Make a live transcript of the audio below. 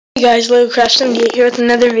Hey guys, LogoCraft78 here with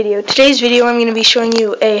another video. Today's video I'm going to be showing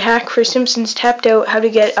you a hack for Simpsons Tapped Out, how to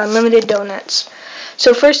get unlimited donuts.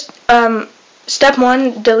 So first, step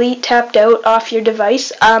 1, delete Tapped Out off your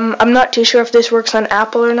device. I'm not too sure if this works on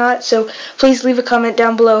Apple or not, so please leave a comment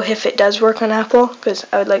down below if it does work on Apple, because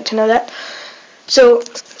I would like to know that. So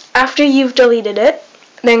after you've deleted it,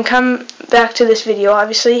 then come back to this video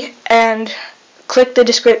obviously, and click the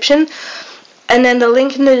description. And then the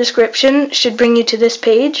link in the description should bring you to this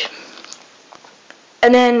page.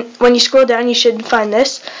 And then when you scroll down, you should find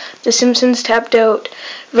this, the Simpsons Tapped Out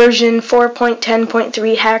version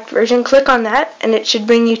 4.10.3 hacked version. Click on that, and it should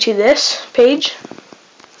bring you to this page.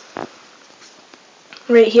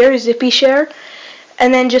 Right here, Zippy Share.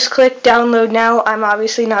 And then just click download now. I'm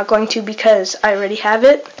obviously not going to because I already have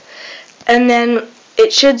it. And then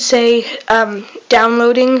it should say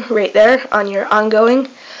downloading right there on your ongoing.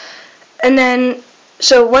 And then,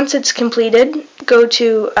 so once it's completed, go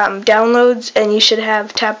to downloads, and you should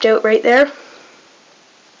have Tapped Out right there.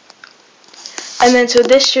 And then, so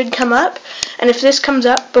this should come up, and if this comes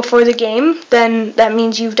up before the game, then that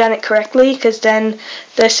means you've done it correctly, because then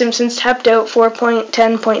the Simpsons Tapped Out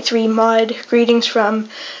 4.10.3 mod, greetings from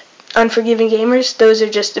Unforgiving Gamers, those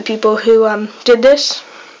are just the people who did this.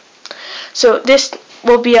 So this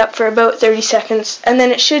will be up for about 30 seconds, and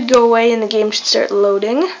then it should go away, and the game should start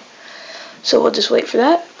loading. So we'll just wait for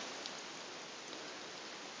that.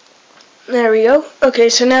 There we go. Okay,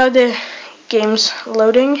 so now the game's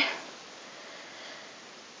loading.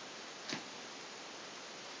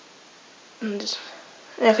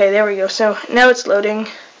 Okay, there we go. So now it's loading.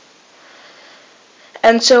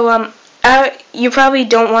 And so you probably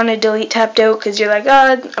don't want to delete Tapped Out because you're like,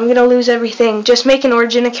 oh, I'm going to lose everything. Just make an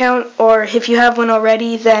Origin account, or if you have one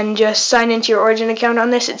already, then just sign into your Origin account on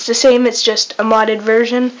this. It's the same, it's just a modded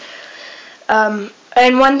version.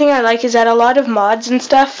 And one thing I like is that a lot of mods and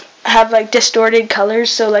stuff have like distorted colors,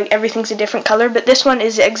 so like everything's a different color, but this one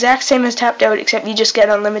is the exact same as Tapped Out, except you just get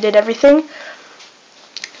unlimited everything.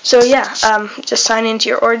 So yeah, just sign into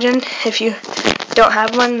your Origin. If you don't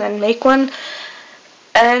have one, then make one.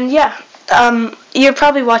 And yeah, you're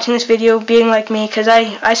probably watching this video being like me, because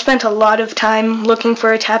I spent a lot of time looking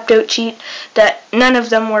for a Tapped Out cheat that none of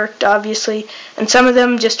them worked, obviously, and some of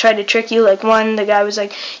them just tried to trick you. Like one, the guy was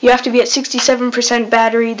like, you have to be at 67%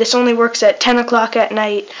 battery, this only works at 10 o'clock at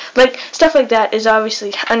night. Like, stuff like that is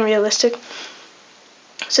obviously unrealistic.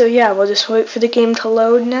 So yeah, we'll just wait for the game to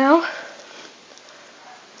load now.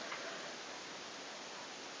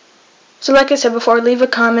 So like I said before, leave a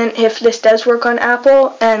comment if this does work on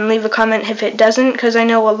Apple, and leave a comment if it doesn't, because I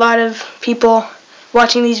know a lot of people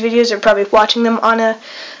watching these videos are probably watching them on a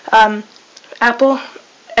Apple,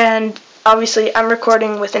 and obviously I'm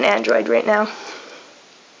recording with an Android right now.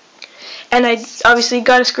 And I obviously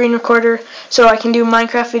got a screen recorder, so I can do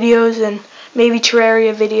Minecraft videos and maybe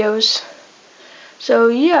Terraria videos. So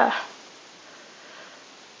yeah.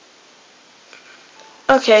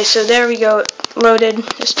 Okay, so there we go, loaded.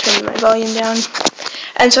 Just turn my volume down.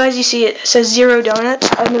 And so as you see, it says 0 donuts.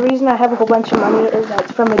 And the reason I have a whole bunch of money is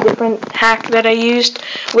that's from a different hack that I used,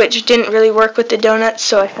 which didn't really work with the donuts,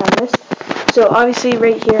 so I found this. So obviously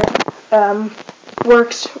right here,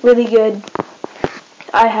 works really good.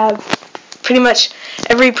 I have pretty much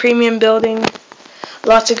every premium building,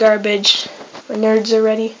 lots of garbage. My nerds are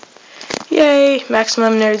ready. Yay,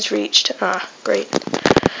 maximum nerds reached. Ah, great.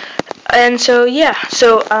 And so yeah,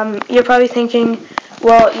 so you're probably thinking,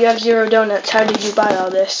 well, you have 0 donuts, how did you buy all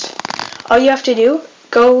this? All you have to do,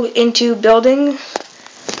 go into building,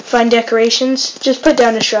 find decorations, just put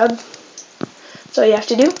down a shrub. That's all you have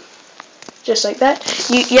to do, just like that.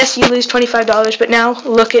 Yes, you lose $25, but now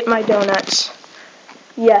look at my donuts.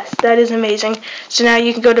 Yes, that is amazing. So now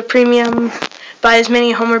you can go to premium, buy as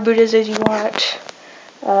many Homer Buddhas as you want.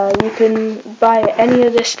 You can buy any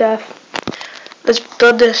of this stuff. Let's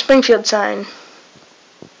build the Springfield sign.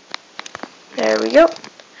 There we go.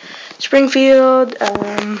 Springfield,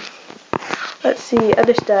 let's see,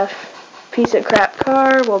 other stuff. Piece of crap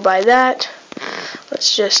car, we'll buy that.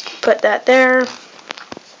 Let's just put that there.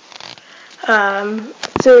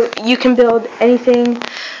 So you can build anything.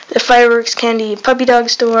 The fireworks, candy, puppy dog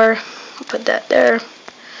store, put that there.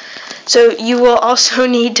 So you will also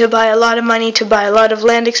need to buy a lot of money to buy a lot of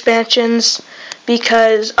land expansions,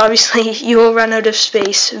 because obviously you will run out of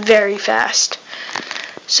space very fast.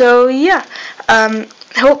 So yeah, I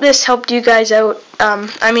hope this helped you guys out.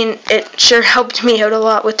 I mean, it sure helped me out a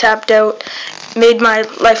lot with Tapped Out. Made my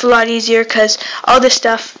life a lot easier, because all this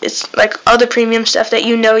stuff, it's like all the premium stuff that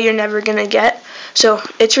you know you're never going to get. So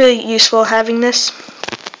it's really useful having this.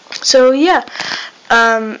 So yeah,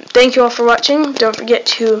 Thank you all for watching. Don't forget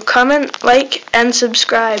to comment, like, and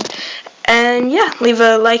subscribe. And yeah, leave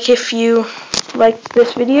a like if you liked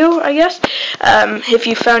this video, I guess, if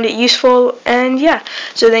you found it useful. And yeah,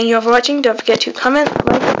 so thank you all for watching. Don't forget to comment,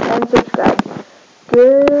 like, and subscribe.